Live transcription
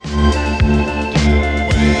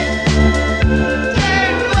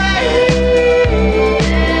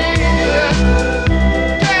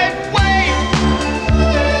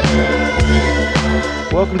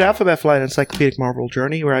to Alphabet Flight, Encyclopedic Marvel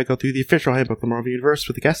Journey, where I go through the official handbook of the Marvel Universe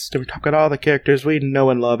with the guests, and we talk about all the characters we know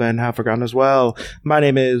and love and have forgotten as well. My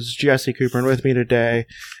name is Jesse Cooper, and with me today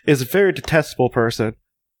is a very detestable person.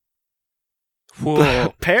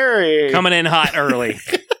 Whoa. Perry! Coming in hot early.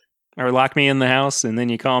 Or lock me in the house, and then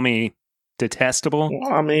you call me detestable?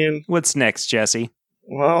 Well, I mean... What's next, Jesse?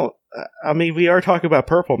 Well, we are talking about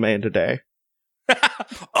Purple Man today.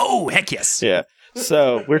 Oh, heck yes. Yeah.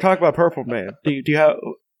 So, we're talking about Purple Man. Do you have...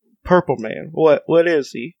 Purple Man. What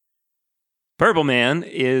is he? Purple Man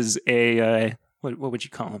is a... what would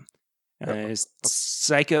you call him?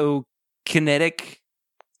 Psychokinetic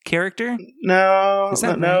character? No. Is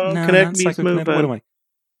that no. right? Kinetic not means moving. What am I?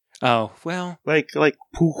 Oh, well... Like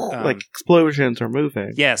explosions are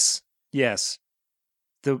moving. Yes.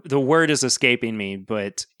 The word is escaping me,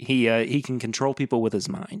 but he can control people with his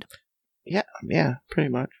mind. Yeah, pretty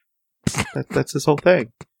much. That's his whole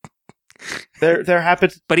thing. There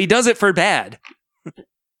happens, but he does it for bad,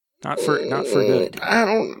 not for good.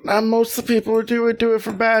 Most of the people who do it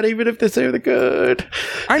for bad, even if they say they're good.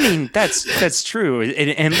 I mean, that's true.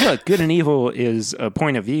 And look, good and evil is a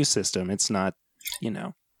point of view system. It's not, it's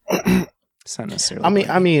not necessarily.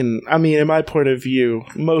 I mean, in my point of view,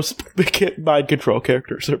 most mind control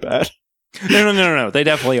characters are bad. No. They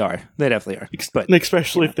definitely are. But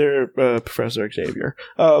especially if they're Professor Xavier.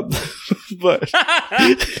 But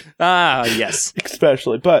yes,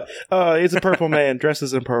 especially. But it's a purple man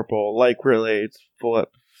dresses in purple. Like really, it's what?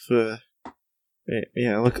 Yeah.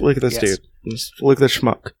 Look at this dude. Just look at this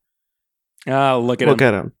schmuck. Oh, look at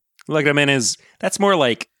him. Look at him in his. That's more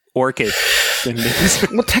like orchid.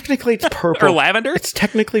 Well, technically, it's purple or lavender. It's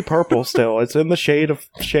technically purple still. It's in the shade of.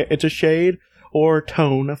 It's a shade or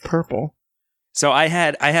tone of purple. So I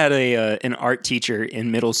had an art teacher in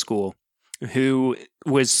middle school who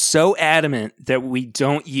was so adamant that we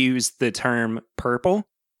don't use the term purple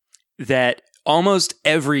that almost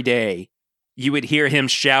every day you would hear him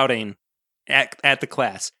shouting at the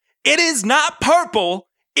class, "It is not purple,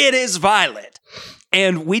 it is violet."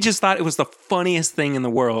 And we just thought it was the funniest thing in the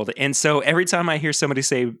world. And so every time I hear somebody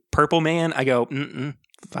say purple man, I go,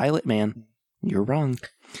 violet man, you're wrong.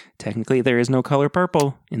 Technically, there is no color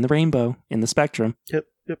purple in the rainbow, in the spectrum. Yep.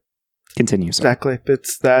 Continue, sir. Exactly.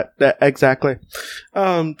 It's that exactly.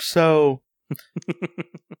 So,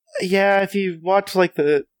 yeah, if you watch,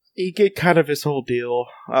 you get kind of his whole deal.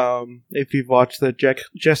 If you've watched the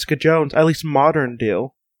Jessica Jones, at least modern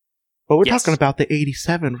deal. But we're talking about the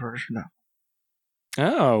 87 version of.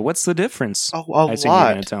 Oh, what's the difference? Oh, a I assume you're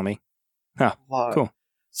going to tell me. Oh, cool.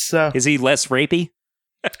 So, is he less rapey?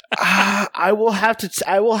 I will have to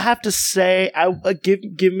say,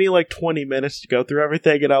 give me like 20 minutes to go through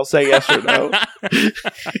everything, and I'll say yes or no.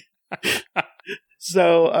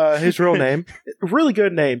 So, his real name, really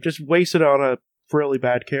good name, just wasted on a really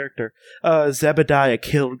bad character. Zebediah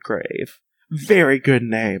Kilgrave, very good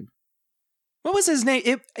name. What was his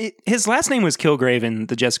name? His last name was Kilgrave in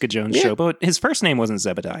the Jessica Jones show, but his first name wasn't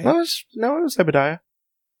Zebediah. No, it was Zebediah.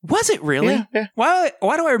 Was it really? Yeah. Why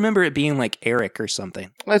do I remember it being like Eric or something?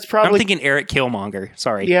 That's probably. I'm thinking Eric Killmonger.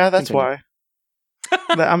 Sorry. Yeah, that's why.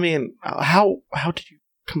 I mean, how did you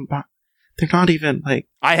combine? They're not even like.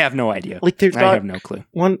 I have no idea. I have no clue.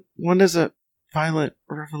 One is a violent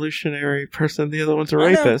revolutionary person. The other one's a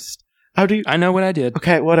rapist. How do you? I know what I did.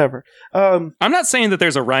 Okay, whatever. I'm not saying that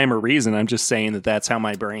there's a rhyme or reason. I'm just saying that that's how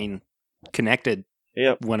my brain connected.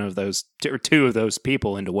 Yep. One of those or two of those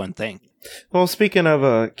people into one thing. Well, speaking of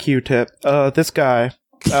a Q-tip, this guy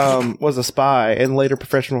was a spy and later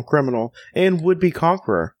professional criminal and would-be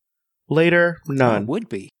conqueror. Later, none.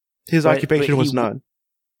 Would-be. His occupation was none.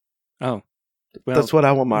 Oh. Well, that's what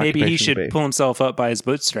I want my maybe he occupation to should be. pull himself up by his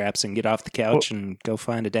bootstraps and get off the couch and go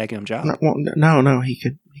find a daggum job. No, he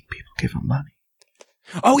could make people give him money.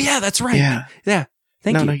 Oh, yeah, that's right. Yeah.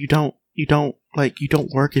 Thank you. No, you don't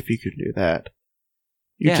work if you could do that.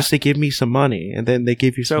 You just say, give me some money, and then they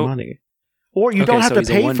give you some money. Or you don't have to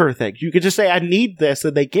pay for things. You could just say, I need this,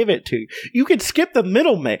 and they give it to you. You can skip the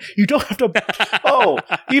middleman. You don't have to... Oh,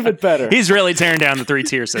 even better. He's really tearing down the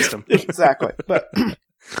 3-tier system. Exactly. But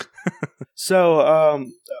so,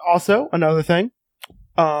 also, another thing.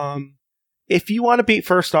 If you want to be a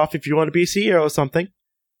CEO of something,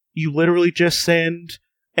 you literally just send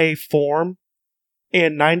a form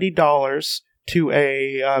and $90 to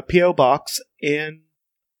a P.O. box in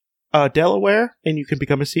Delaware, and you can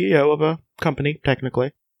become a CEO of a company,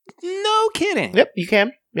 technically. No kidding. Yep, you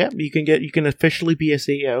can. Yep, you can officially be a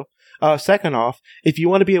CEO. Second off, if you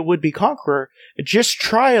want to be a would-be conqueror, just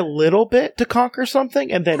try a little bit to conquer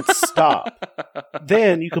something and then stop.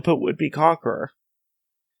 Then you can put would-be conqueror.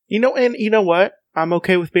 And you know what? I'm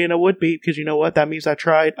okay with being a would-be because you know what? That means I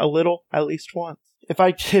tried a little at least once. If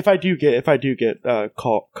I do get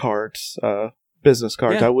cards, business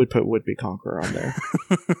cards, Yeah. I would put would-be conqueror on there.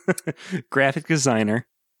 Graphic designer,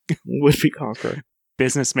 Would-be conqueror.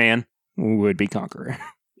 businessman, would-be conqueror.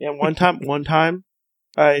 Yeah, one time,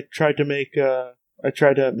 I tried to make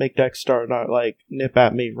Dexter not like nip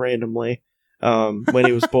at me randomly, when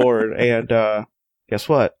he was bored, and guess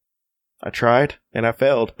what? I tried and I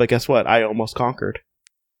failed, but guess what? I almost conquered.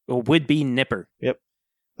 A would-be nipper. Yep.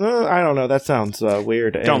 I don't know. That sounds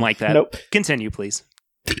weird. Don't and- like that. Nope. Continue, please.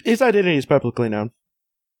 His identity is publicly known.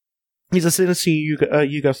 He's a citizen of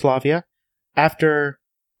Yugoslavia. Later,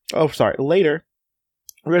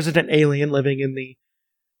 resident alien living in the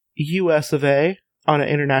U.S. of A. on an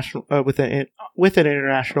international with an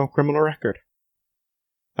international criminal record.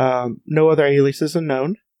 No other aliases are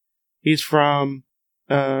known. He's from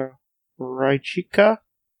Rijeka,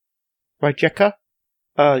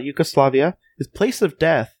 Yugoslavia. His place of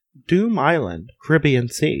death, Doom Island, Caribbean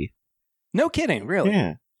Sea. No kidding, really.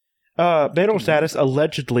 Yeah. Marital status,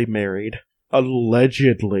 allegedly married.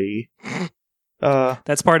 Allegedly.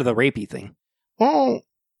 That's part of the rapey thing. Well,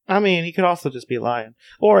 I mean, he could also just be lying.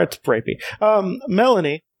 Or it's rapey.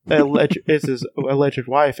 Melanie is his alleged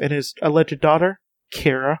wife, and his alleged daughter,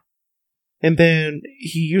 Kara. And then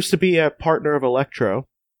he used to be a partner of Electro.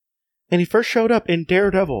 And he first showed up in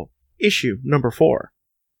Daredevil, issue number 4.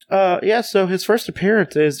 So his first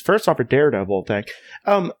appearance is, first off, a Daredevil thing.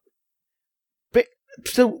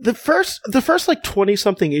 So the first like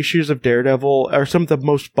 20-something issues of Daredevil are some of the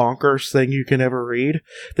most bonkers thing you can ever read.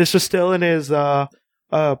 This was still in his blue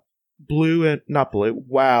and not blue.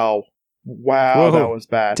 Wow, Whoa, that was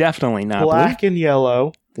bad. Definitely not Black and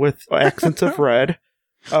yellow with accents of red.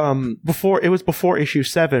 Before issue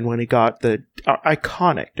 7 when he got the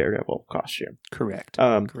iconic Daredevil costume. Correct.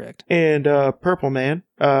 Correct. And Purple Man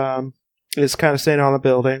is kind of standing on the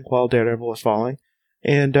building while Daredevil is falling,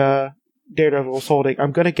 and Daredevil is holding,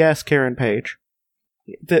 I'm gonna guess, Karen Page,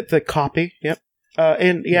 the copy. Yep.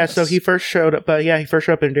 Yes. So he first showed up. He first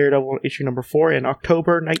showed up in Daredevil issue number 4 in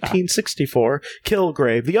October 1964.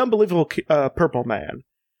 Kilgrave, the unbelievable Purple Man,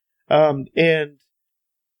 and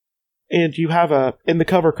you have in the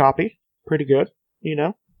cover copy, pretty good. You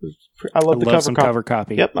know, I love the cover some copy. cover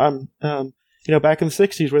copy. Yep. Back in the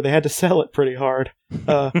 60s where they had to sell it pretty hard.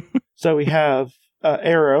 So we have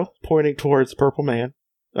Arrow pointing towards Purple Man,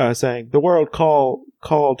 saying the world calls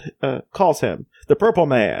him the Purple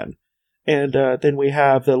Man, and then we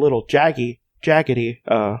have the little jaggedy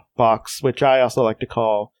box, which I also like to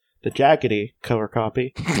call the Jaggedy cover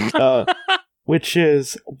copy, which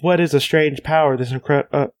is what is a strange power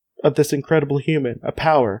of this incredible human, a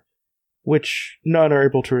power which none are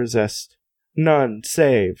able to resist, none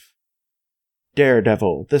save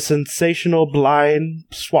Daredevil, the sensational blind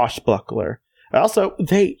swashbuckler. Also,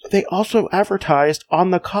 they also advertised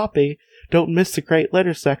on the copy, don't miss the great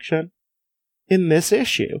letter section in this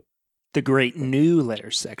issue. The great new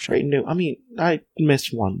letter section. Great new. I mean, I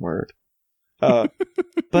missed one word. But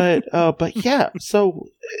yeah, so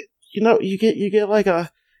you get like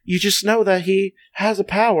you just know that he has a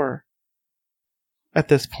power at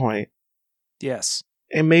this point. Yes.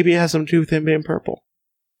 And maybe it has something to do with him being purple.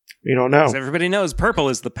 We don't know. As everybody knows, purple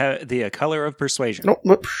is the color of persuasion. No,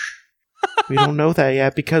 we don't know that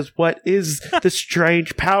yet, because what is the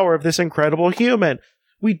strange power of this incredible human?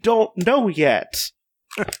 We don't know yet.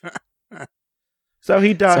 So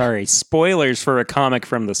he died. Sorry, spoilers for a comic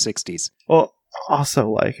from the 60s. Well,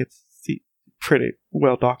 also, like, it's pretty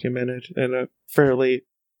well documented in a fairly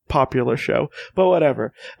popular show, but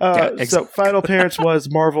whatever. So Final Appearance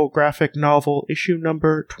was Marvel graphic novel issue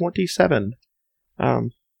number 27.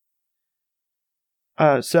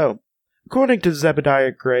 So according to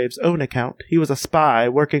Zebediah Graves' own account, he was a spy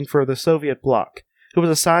working for the Soviet bloc who was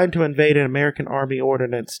assigned to invade an American Army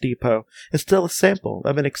ordnance depot and steal a sample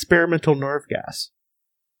of an experimental nerve gas.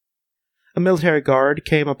 A military guard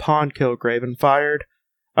came upon Kilgrave and fired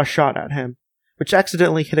a shot at him, which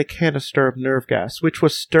accidentally hit a canister of nerve gas, which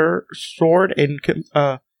was stored in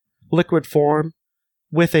liquid form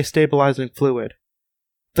with a stabilizing fluid.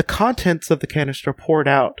 The contents of the canister poured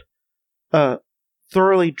out,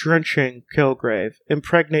 thoroughly drenching Kilgrave,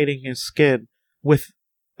 impregnating his skin with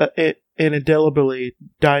and indelibly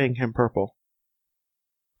dyeing him purple.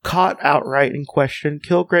 Caught outright in question,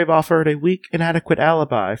 Kilgrave offered a weak, inadequate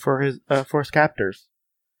alibi for his captors.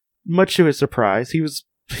 Much to his surprise, he was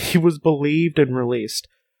believed and released.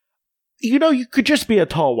 You know, you could just be a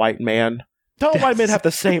tall white man. Tall white men have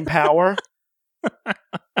the same power.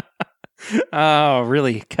 Oh,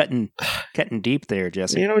 really cutting deep there,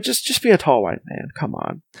 Jesse. You know, just be a tall white man. Come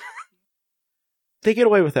on. They get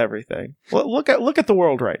away with everything. Look at the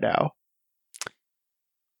world right now.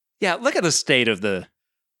 Yeah, look at the state of the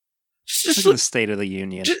the state of the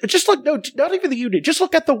union. Just look, no, not even the union. Just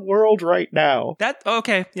look at the world right now.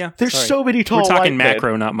 Okay, yeah. There's so many tall white men. We're talking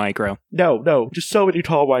macro, not micro. No, just so many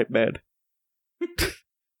tall white men.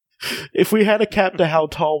 If we had a cap to how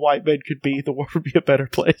tall white men could be, the world would be a better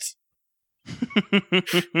place.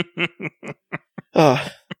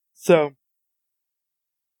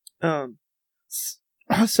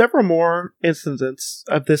 Several more instances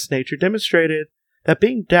of this nature demonstrated that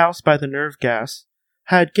being doused by the nerve gas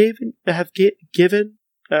have given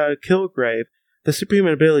Kilgrave the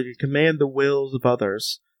superhuman ability to command the wills of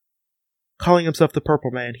others. Calling himself the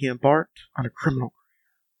Purple Man, he embarked on a criminal career.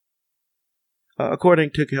 According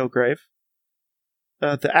to Kilgrave,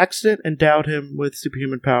 the accident endowed him with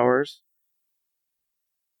superhuman powers.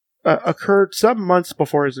 Occurred some months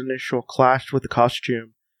before his initial clash with the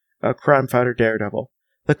costume crime fighter Daredevil.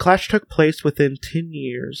 The clash took place within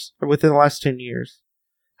the last 10 years.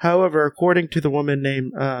 However, according to the woman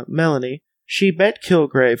named Melanie, she met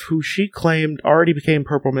Kilgrave, who she claimed already became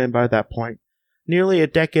Purple Man by that point, nearly a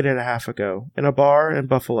decade and a half ago, in a bar in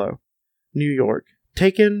Buffalo, New York,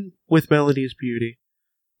 taken with Melanie's beauty.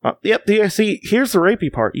 See, here's the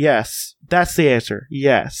rapey part. Yes, that's the answer.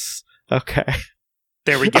 Yes. Okay.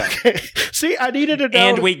 There we go. Okay. See, I needed to know.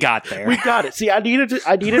 And we got there. We got it. See, I needed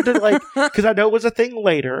to like, because I know it was a thing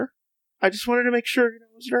later. I just wanted to make sure it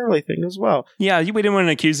was an early thing as well. Yeah, we didn't want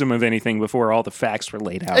to accuse him of anything before all the facts were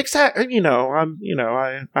laid out. Exactly.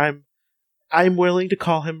 I'm willing to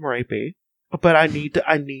call him rapey, but I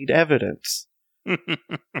need evidence.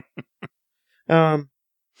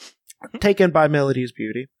 Taken by Melody's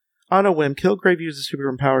beauty, on a whim, Kilgrave uses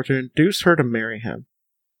superhuman power to induce her to marry him.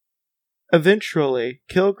 Eventually,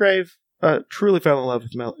 Kilgrave truly fell in love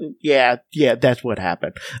with Melody. Yeah, that's what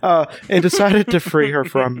happened. And decided to free her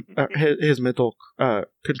from his mental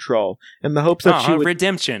control, in the hopes that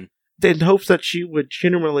redemption. In hopes that she would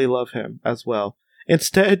genuinely love him as well.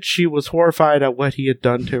 Instead, she was horrified at what he had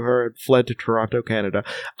done to her and fled to Toronto, Canada.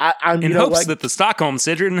 In hopes that the Stockholm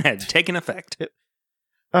Syndrome had taken effect.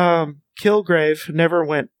 Kilgrave never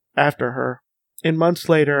went after her. And months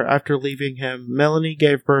later, after leaving him, Melanie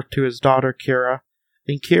gave birth to his daughter, Kira.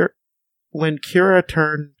 And when Kira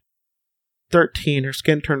turned 13, her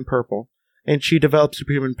skin turned purple, and she developed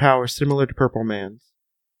superhuman powers similar to Purple Man's.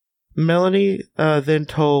 Melanie then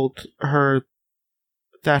told her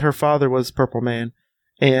that her father was Purple Man,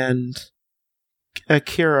 and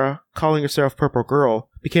Kira, calling herself Purple Girl,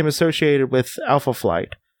 became associated with Alpha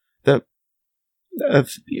Flight. The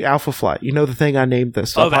Alpha Flight. You know the thing I named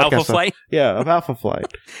this. Of Alpha Flight? Yeah, of Alpha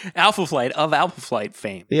Flight. Alpha Flight of Alpha Flight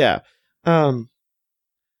fame. Yeah.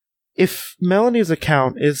 If Melanie's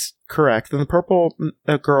account is correct, then the Purple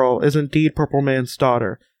Girl is indeed Purple Man's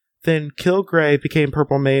daughter. Then Kilgrave became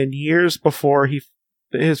Purple Man years before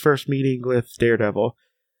his first meeting with Daredevil.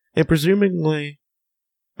 And presumably,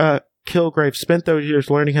 Kilgrave spent those years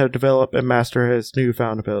learning how to develop and master his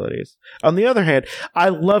newfound abilities. On the other hand, I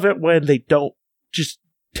love it when they don't just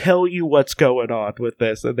tell you what's going on with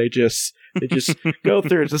this, and they just go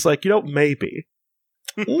through. It's just like, maybe.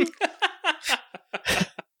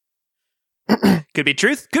 Could be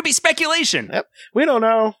truth, could be speculation. Yep. We don't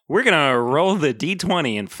know. We're gonna roll the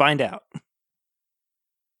D20 and find out.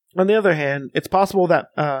 On the other hand, it's possible that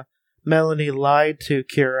Melanie lied to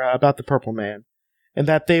Kira about the Purple Man, and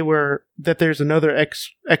that there's another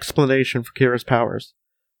explanation for Kira's powers.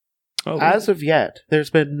 Oh, As of yet, there's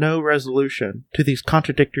been no resolution to these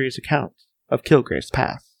contradictory accounts of Kilgrave's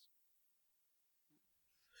past.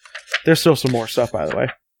 There's still some more stuff, by the way.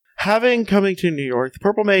 Coming to New York, the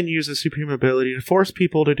Purple Man used his superhuman ability to force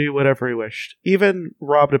people to do whatever he wished, even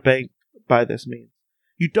robbed a bank by this means.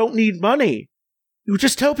 You don't need money. You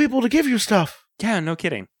just tell people to give you stuff. Yeah, no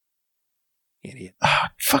kidding. Idiot.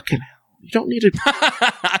 Fucking hell. You don't need to...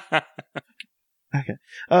 Okay.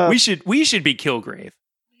 We should be Kilgrave.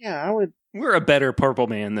 Yeah, I would... We're a better Purple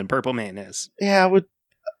Man than Purple Man is. Yeah, I would...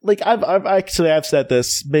 Like, I've said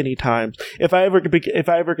this many times. If I ever get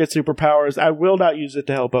superpowers, I will not use it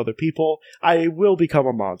to help other people. I will become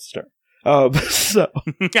a monster. So...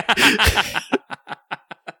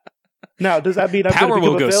 Now, does that mean I'm going to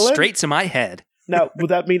become a villain? Power will go straight to my head. Now, would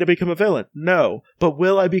that mean I become a villain? No. But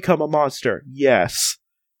will I become a monster? Yes.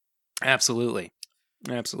 Absolutely.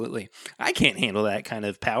 Absolutely. I can't handle that kind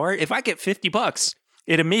of power. If I get $50,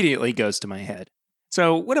 it immediately goes to my head.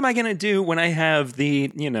 So what am I going to do when I have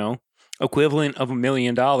the, equivalent of $1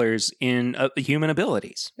 million in human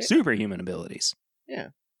abilities, superhuman abilities? Yeah.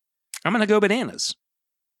 I'm going to go bananas.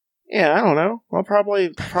 Yeah, I don't know. I'll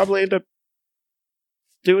probably end up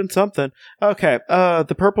doing something. Okay,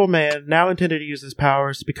 the Purple Man now intended to use his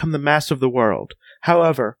powers to become the master of the world.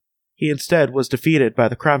 However, he instead was defeated by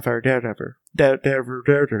the crime-fighter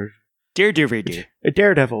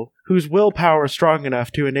Daredevil, whose willpower is strong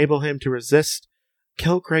enough to enable him to resist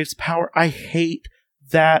Kilgrave's power. I hate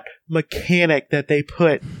that mechanic that they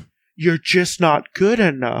put. You're just not good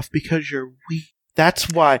enough because you're weak.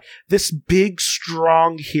 That's why this big,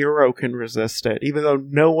 strong hero can resist it, even though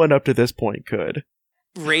no one up to this point could.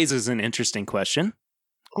 Raises an interesting question.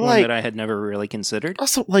 One that I had never really considered.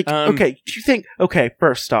 Also, okay, do you think... Okay,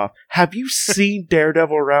 first off, have you seen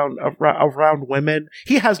Daredevil around women?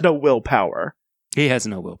 He has no willpower. He has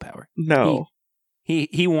no willpower. No.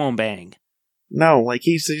 He won't bang. No,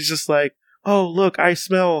 he's just like, oh, look, I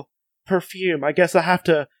smell perfume. I guess I have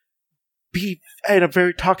to be in a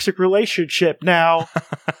very toxic relationship now.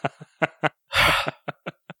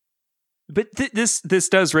 But this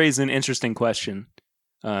does raise an interesting question.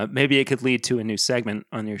 Maybe it could lead to a new segment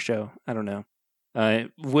on your show. I don't know.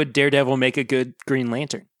 Would Daredevil make a good Green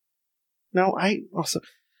Lantern? No,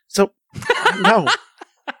 no.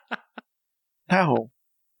 No,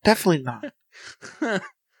 definitely not.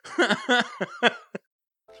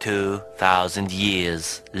 2,000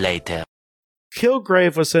 years later.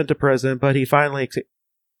 Kilgrave was sent to prison, but he finally...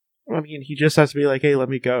 he just has to be like, hey, let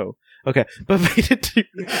me go. Okay, but made it to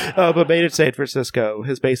San Francisco,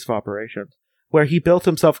 his base of operations, where he built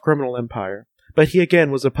himself a criminal empire. But he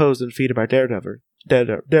again was opposed and defeated by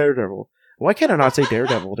Daredevil. Why can't I not say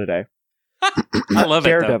Daredevil today? I love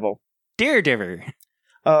Daredevil. Daredevil.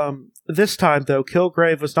 This time, though,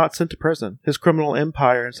 Kilgrave was not sent to prison. His criminal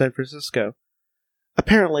empire in San Francisco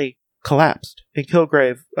apparently collapsed, and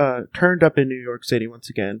Kilgrave turned up in New York City once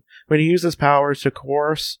again when he used his powers to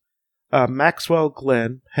coerce Maxwell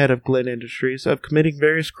Glenn, head of Glenn Industries, of committing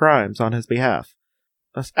various crimes on his behalf.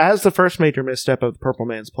 As the first major misstep of the Purple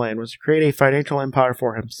Man's plan was to create a financial empire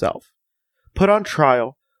for himself. Put on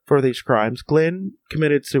trial for these crimes, Glenn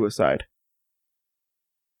committed suicide.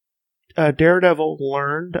 Daredevil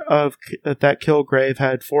learned that Kilgrave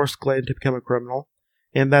had forced Glenn to become a criminal,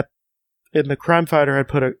 and the crime fighter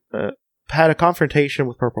had had a confrontation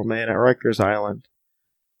with Purple Man at Rikers Island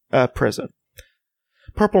prison.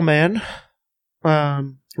 Purple Man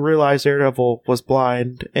realized Daredevil was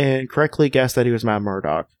blind and correctly guessed that he was Matt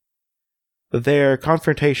Murdock. Their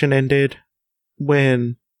confrontation ended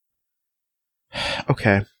when...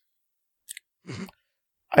 Okay.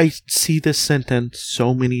 I see this sentence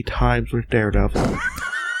so many times with Daredevil.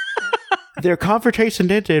 Their confrontation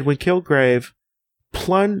ended when Kilgrave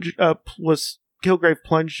plunged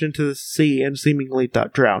into the sea and seemingly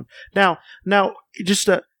drowned. Now,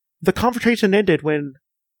 the confrontation ended when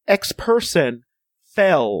X-Person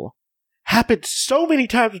fell. Happened so many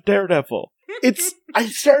times with Daredevil. I'm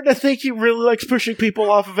starting to think he really likes pushing people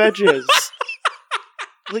off of edges.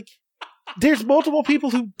 There's multiple people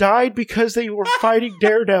who died because they were fighting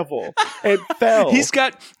Daredevil and fell. He's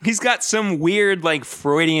got some weird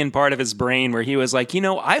Freudian part of his brain where he was like,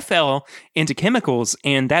 I fell into chemicals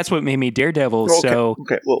and that's what made me Daredevil. Okay, so,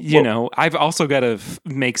 I've also got to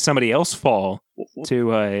make somebody else fall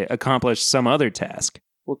to accomplish some other task.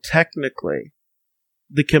 Well, technically,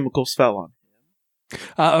 the chemicals fell on him.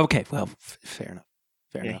 Okay, well, fair enough.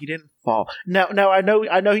 He didn't fall. Now I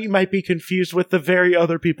know you might be confused with the very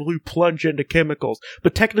other people who plunge into chemicals,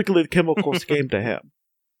 but technically the chemicals came to him.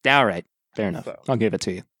 All right, fair enough. So, I'll give it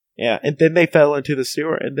to you. Yeah, and then they fell into the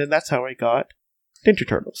sewer, and then that's how I got Ninja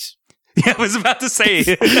Turtles. Yeah, I was about to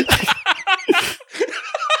say.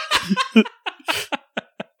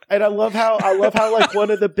 And I love how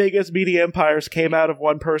one of the biggest media empires came out of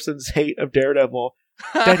one person's hate of Daredevil.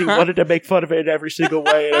 That he wanted to make fun of it in every single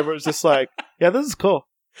way, and everyone's just like, yeah, this is cool.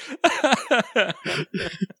 But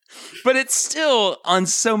it's still, on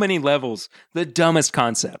so many levels, the dumbest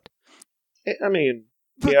concept.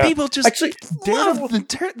 But people just love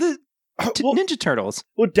the Ninja Turtles.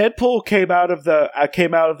 Well, Deadpool came out of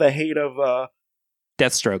the hate of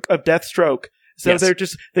Deathstroke. So yes.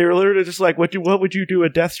 they were literally just like, what would you do a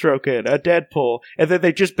Deathstroke in? A Deadpool. And then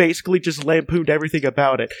they just basically just lampooned everything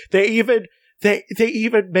about it. They even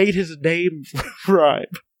made his name rhyme.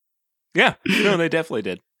 Yeah, no, they definitely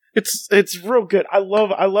did. It's real good. I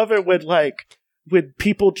love it when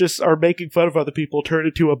people just are making fun of other people turn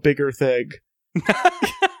into a bigger thing.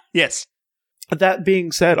 Yes. That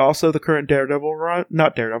being said, also the current Daredevil run,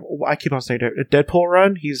 not Daredevil, I keep on saying Deadpool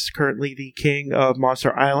run, he's currently the king of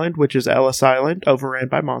Monster Island, which is Ellis Island, overran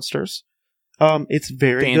by monsters. It's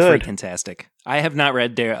very good. Fantastic. I have not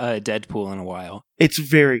read Deadpool in a while. It's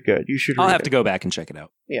very good. You should read it. I'll have to go back and check it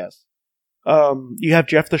out. Yes. You have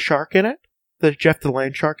Jeff the Shark in it. the Jeff the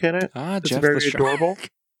Land Shark in it. Ah, It's Jeff very the Shark. adorable.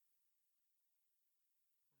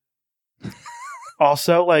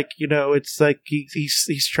 Also, like, you know, it's like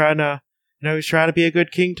he's trying to, you know, he's trying to be a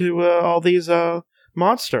good king to all these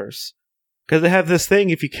monsters. Because they have this thing,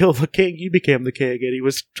 if you kill the king, you become the king, and he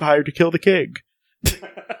was hired to kill the king.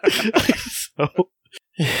 So,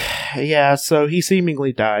 yeah, so he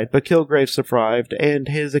seemingly died, but Kilgrave survived, and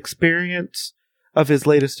his experience of his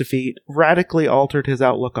latest defeat radically altered his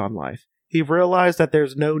outlook on life. He realized that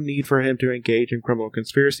there's no need for him to engage in criminal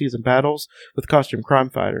conspiracies and battles with costume crime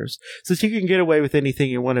fighters, since he can get away with anything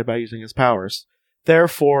he wanted by using his powers.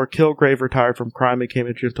 Therefore, Kilgrave retired from crime and became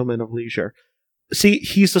a gentleman of leisure. See,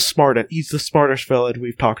 he's the smartest villain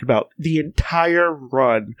we've talked about the entire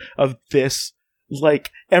run of this, like,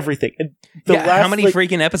 everything. And how many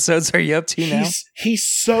freaking episodes are you up to now? He's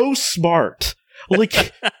so smart.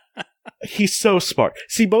 Like, he's so smart.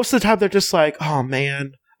 See, most of the time they're just like, oh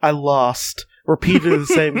man, I lost. Repeated the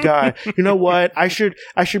same guy. You know what? I should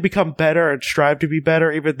become better and strive to be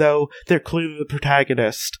better, even though they're clearly the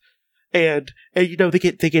protagonist. And you know, they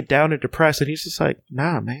get down and depressed, and he's just like,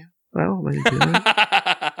 nah, man. I don't want to do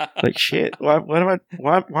that. Like, shit. Why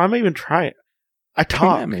am I even trying? I talk.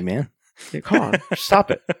 Come at me, man. Yeah, come on. Stop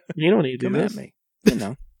it. You don't need to do Come this. at me. You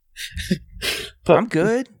know. But I'm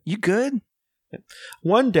good. You good?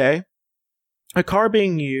 one day, a car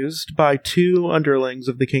being used by two underlings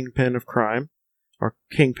of the Kingpin of Crime, or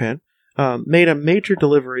Kingpin, made a major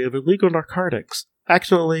delivery of illegal narcotics,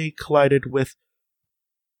 accidentally collided with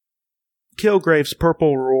Kilgrave's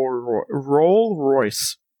purple Rolls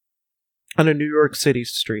Royce on a New York City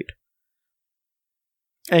street.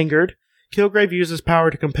 Angered, Kilgrave used his power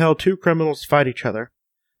to compel two criminals to fight each other.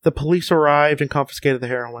 The police arrived and confiscated the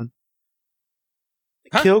heroin.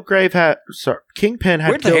 Huh? Kingpin had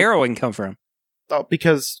Where'd the heroin come from? Oh,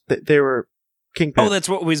 because they were Kingpin. Oh, that's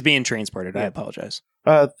what was being transported. I apologize.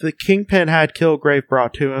 The Kingpin had Kilgrave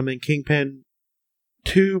brought to him, and Kingpin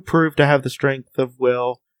 2 proved to have the strength of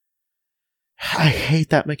will. I hate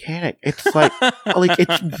that mechanic. It's like,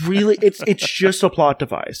 it's just a plot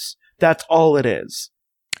device. That's all it is.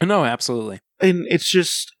 No, absolutely. And it's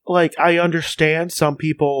just, like, I understand some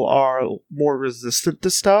people are more resistant to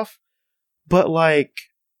stuff, but, like,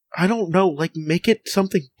 I don't know, like, make it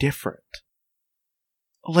something different.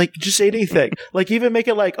 Like, just anything. Like, even make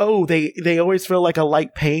it like, oh, they always feel like a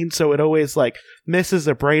light pain, so it always, like, messes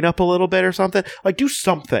their brain up a little bit or something. Like, do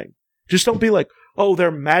something. Just don't be like, oh,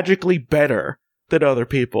 they're magically better than other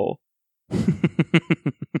people.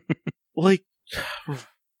 Like,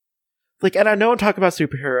 and I know I'm talking about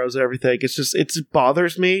superheroes and everything. It's just, it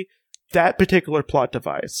bothers me. That particular plot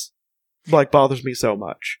device, like, bothers me so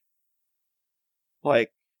much.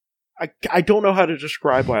 Like, I don't know how to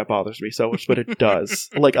describe why it bothers me so much, but it does.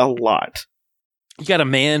 Like, a lot. You got a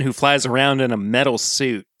man who flies around in a metal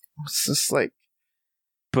suit. It's just like...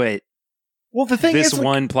 But... Well, the thing this is, like,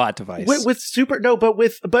 one plot device.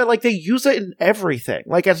 But like, they use it in everything.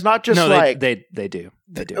 Like, it's not just like... They do.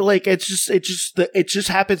 They do. Like, it just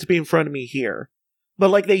happens to be in front of me here. But,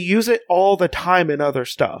 like, they use it all the time in other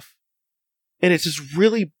stuff. And it's just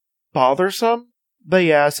really bothersome. But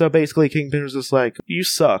yeah, so basically Kingpin was just like, you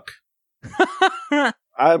suck.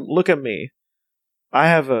 Look at me. I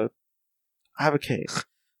have a case.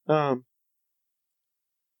 The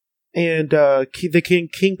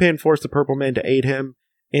Kingpin forced the Purple Man to aid him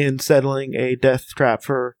in setting a death trap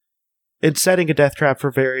for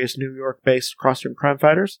various New York-based costume crime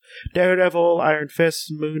fighters: Daredevil, Iron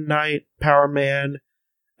Fist, Moon Knight, Power Man,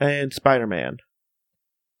 and Spider-Man.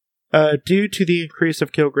 Due to the increase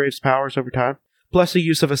of Kilgrave's powers over time, plus the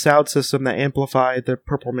use of a sound system that amplified the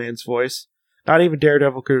Purple Man's voice, not even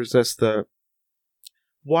Daredevil could resist the...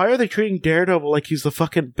 Why are they treating Daredevil like he's the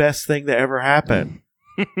fucking best thing that ever happened?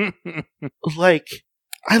 Like,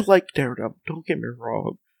 I like Daredevil, don't get me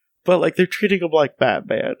wrong. But, like, they're treating him like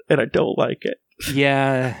Batman, and I don't like it.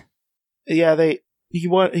 Yeah. Yeah,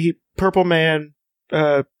 Purple Man,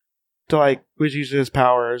 was using his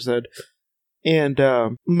powers, and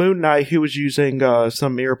Moon Knight, he was using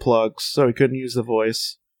some earplugs, so he couldn't use the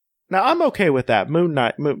voice. Now, I'm okay with that. Moon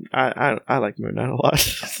Knight, I like Moon Knight a lot,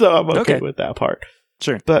 so I'm okay with that part.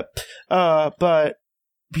 Sure. But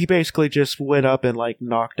he basically just went up and, like,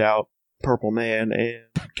 knocked out Purple Man, and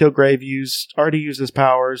Kilgrave already used his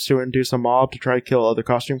powers to induce a mob to try to kill other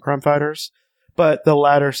costume crime fighters, but the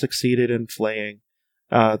latter succeeded in fleeing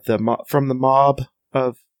from the mob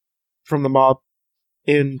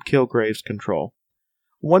in Kilgrave's control.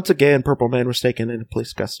 Once again, Purple Man was taken into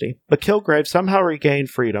police custody, but Kilgrave somehow regained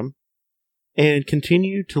freedom and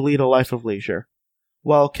continued to lead a life of leisure.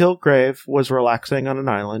 While Kilgrave was relaxing on an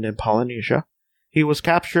island in Polynesia, he was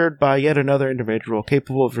captured by yet another individual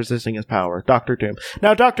capable of resisting his power, Doctor Doom.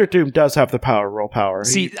 Now, Doctor Doom does have the roll power.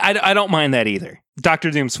 See, I don't mind that either.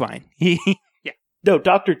 Doctor Doom's fine. No,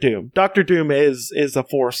 Doctor Doom. Doctor Doom is a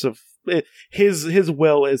force of his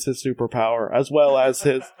will is his superpower, as well as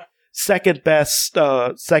his second best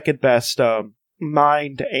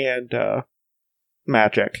mind and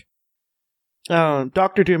magic.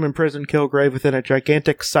 Doctor Doom imprisoned Kilgrave within a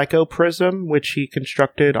gigantic psycho-prism, which he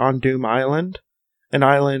constructed on Doom Island, an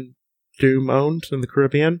island Doom owned in the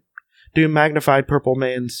Caribbean. Doom magnified Purple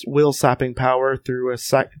Man's will-sapping power through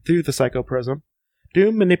the psycho-prism.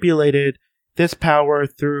 Doom manipulated this power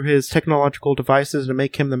through his technological devices to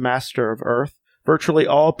make him the master of Earth. Virtually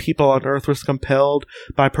all people on Earth was compelled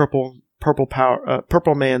by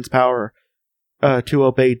Purple Man's power to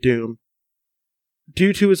obey Doom.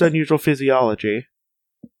 Due to his unusual physiology,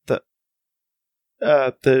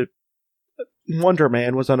 the Wonder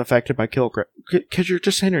Man was unaffected by Kilgrave. Because you're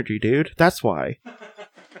just energy, dude. That's why.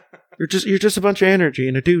 You're just a bunch of energy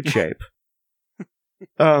in a dude shape.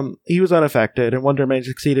 He was unaffected, and Wonder Man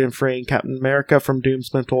succeeded in freeing Captain America from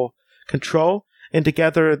Doom's mental control, and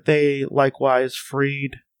together they likewise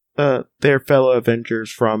freed their fellow Avengers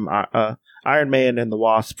from Iron Man and the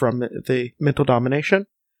Wasp from the mental domination.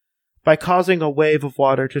 By causing a wave of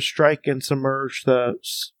water to strike and submerge the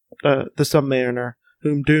Submariner,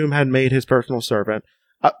 whom Doom had made his personal servant.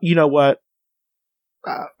 You know what?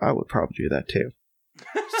 I would probably do that too.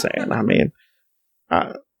 Saying, I mean,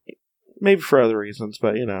 maybe for other reasons,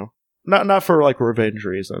 but not for like revenge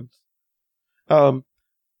reasons. The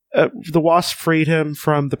Wasp freed him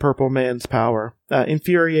from the Purple Man's power.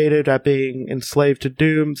 Infuriated at being enslaved to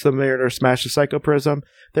Doom, the Mariner smashed the Psychoprism,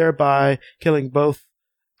 thereby killing both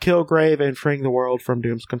Kilgrave and freeing the world from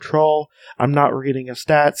Doom's control. I'm not reading his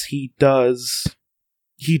stats. He does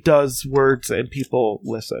words and people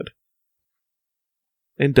listen.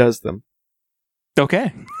 And does them.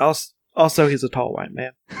 Okay. Also, he's a tall white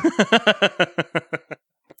man.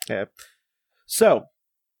 Yeah. So,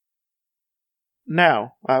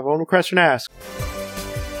 now, I have one more question to ask.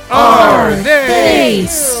 Are they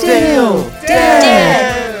still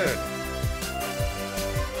dead?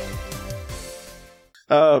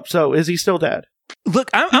 So is he still dead? Look,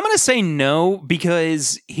 I'm going to say no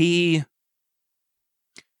because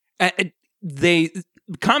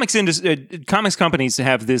comics companies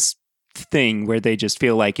have this thing where they just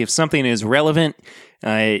feel like if something is relevant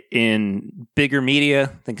in bigger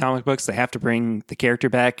media than comic books, they have to bring the character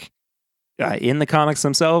back in the comics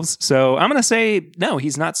themselves. So I'm going to say no,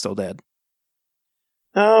 he's not still dead.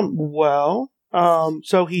 So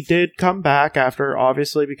he did come back after,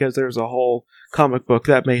 obviously, because there's a whole comic book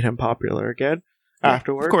that made him popular again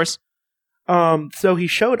afterwards. Of course. So he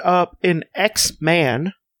showed up in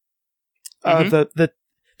X-Man, the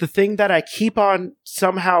thing that I keep on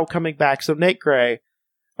somehow coming back. So Nate Gray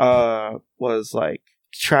was like,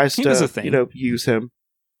 tries to use him,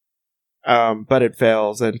 but it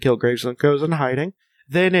fails, and Kilgrave goes in hiding.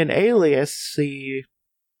 Then in Alias, he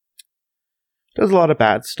does a lot of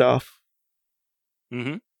bad stuff.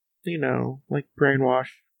 Mm-hmm. Like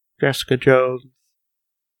brainwash Jessica Jones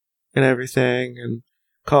and everything, and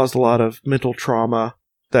caused a lot of mental trauma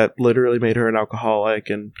that literally made her an alcoholic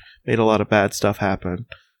and made a lot of bad stuff happen.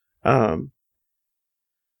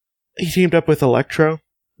 He teamed up with Electro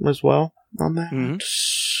as well on that.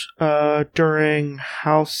 Mm-hmm. During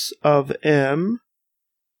House of M.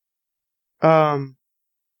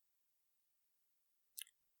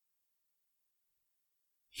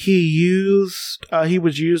 He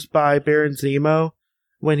was used by Baron Zemo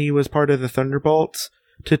when he was part of the Thunderbolts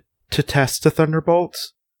to test the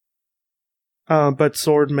Thunderbolts. But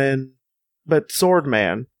Swordsman,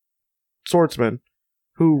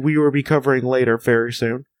 who we will be covering later very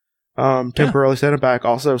soon, temporarily sent him back.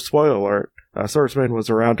 Also, spoiler alert, Swordsman was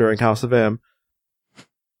around during House of M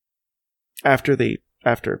after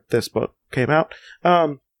this book came out.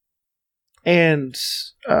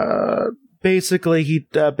 Basically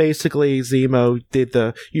Zemo did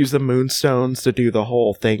use the Moonstones to do the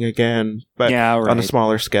whole thing again, but on a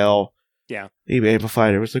smaller scale. Yeah, he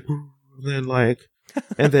amplified it. It was like,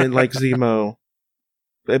 and then Zemo,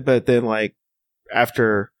 but then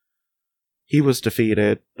after he was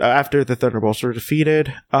defeated, after the Thunderbolts were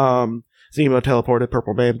defeated, Zemo teleported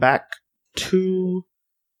Purple Man back to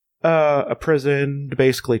a prison to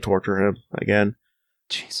basically torture him again.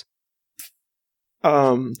 Jeez.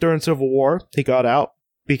 During Civil War, he got out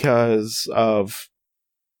because of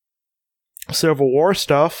Civil War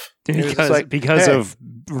stuff. Because of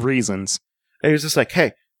reasons. And he was just like,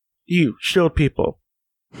 hey, you shield people,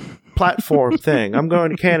 platform thing, I'm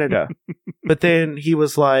going to Canada. But then he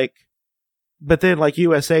was like, but then like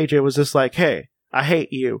US Agent was just like, hey, I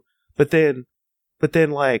hate you. But then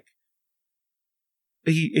like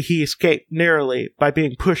he escaped narrowly by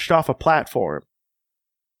being pushed off a platform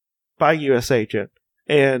by US Agent,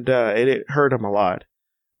 and it hurt him a lot.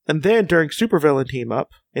 And then during Supervillain Team Up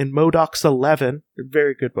in MODOK's 11, a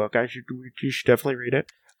very good book. You should definitely read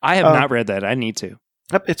it. I have not read that. I need to.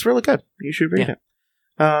 It's really good. You should read it.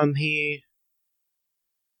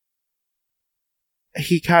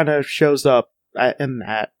 He kind of shows up in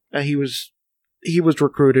that. He was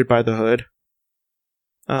recruited by the Hood.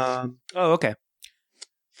 Oh, okay.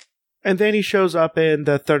 And then he shows up in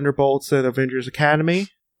the Thunderbolts and Avengers Academy,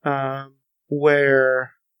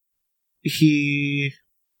 where he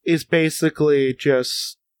is basically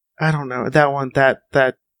just, I don't know,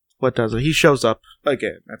 what does it? He shows up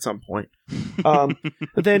again at some point. But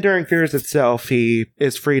then during Fears itself, he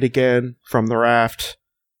is freed again from the raft,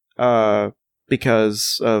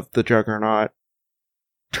 because of the Juggernaut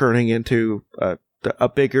turning into a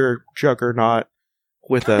bigger Juggernaut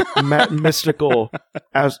with a mystical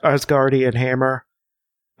Asgardian hammer.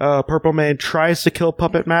 Purple Man tries to kill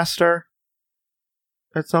Puppet Master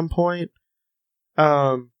at some point.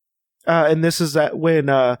 And this is when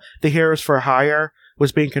the Heroes for Hire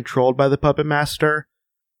was being controlled by the Puppet Master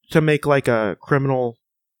to make like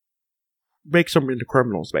make some into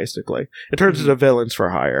criminals, basically. It turns into villains for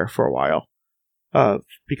hire for a while,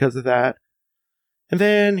 because of that. And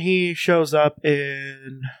then he shows up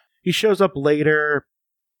later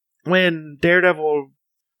when Daredevil,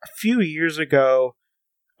 a few years ago,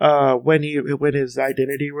 when his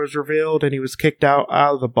identity was revealed and he was kicked out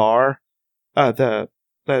of the bar, the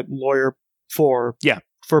lawyer for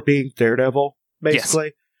being Daredevil,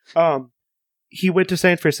 basically. Yes. He went to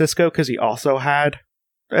San Francisco because he also had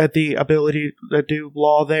the ability to do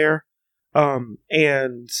law there.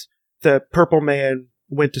 And the Purple Man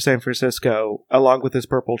went to San Francisco along with his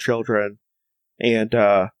purple children and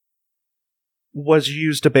was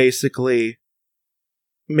used to basically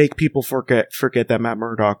make people forget that Matt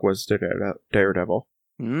Murdock was Daredevil.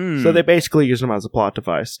 So they basically used him as a plot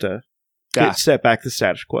device to set back the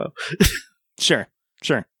status quo. Sure.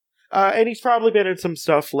 And he's probably been in some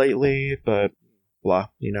stuff lately, but blah,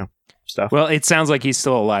 stuff. Well, it sounds like he's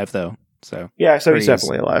still alive, though. So yeah, so he's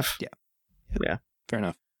definitely alive. Yeah. Fair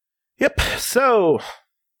enough. Yep. So,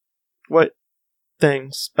 what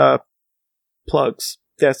things? Plugs.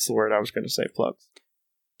 That's the word I was going to say. Plugs.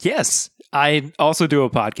 Yes, I also do a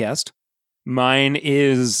podcast. Mine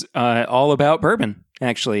is all about bourbon.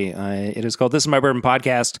 Actually, it is called This Is My Bourbon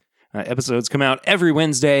Podcast. Episodes come out every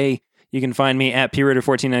Wednesday. You can find me at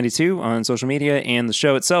PRaider1492 on social media and the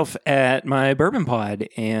show itself at My Bourbon Pod.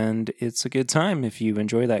 And it's a good time if you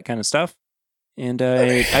enjoy that kind of stuff. And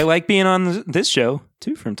I like being on this show,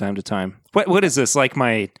 too, from time to time. What is this, like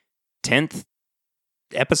my 10th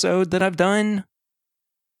episode that I've done?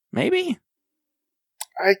 Maybe?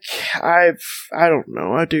 I don't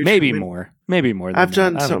know. I do. Maybe more than I've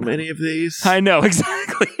done that. so many of these. I know,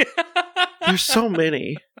 exactly. There's so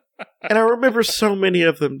many. And I remember so many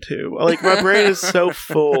of them, too. Like, my brain is so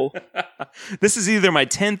full. This is either my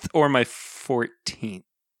 10th or my 14th,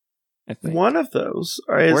 I think. One of those.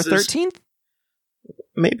 Or 13th?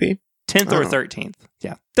 Maybe. 10th or 13th.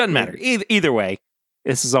 Yeah. Doesn't matter. Either way,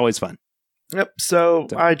 this is always fun. Yep. So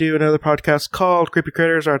I do another podcast called Creepy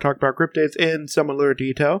Critters, where I talk about cryptids in similar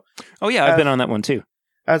detail. Oh, yeah. I've been on that one, too.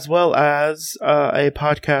 As well as a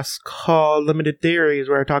podcast called Limited Theories,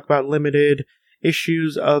 where I talk about limited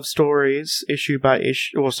issues of stories,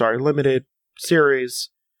 limited series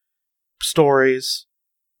stories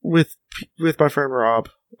with my friend Rob.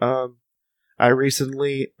 I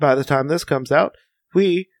recently, by the time this comes out,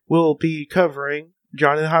 we will be covering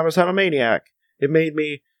Johnny the Homicidal Maniac. It made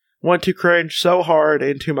me want to cringe so hard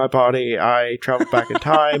into my body, I traveled back in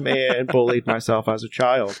time and bullied myself as a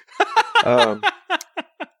child.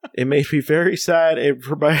 It made me very sad. It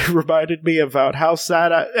reminded me about how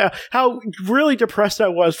how really depressed I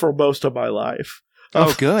was for most of my life.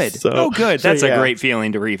 Oh, good. Good. That's a great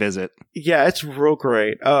feeling to revisit. Yeah, it's real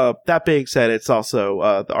great. That being said, it's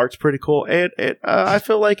also, the art's pretty cool. And I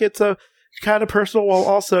feel like it's a kind of personal while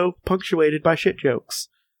also punctuated by shit jokes.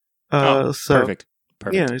 Perfect.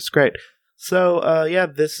 Yeah, it's great. So,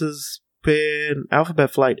 this has been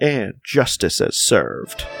Alphabet Flight and Justice as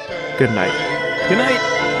Served. Good night. Good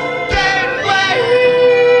night.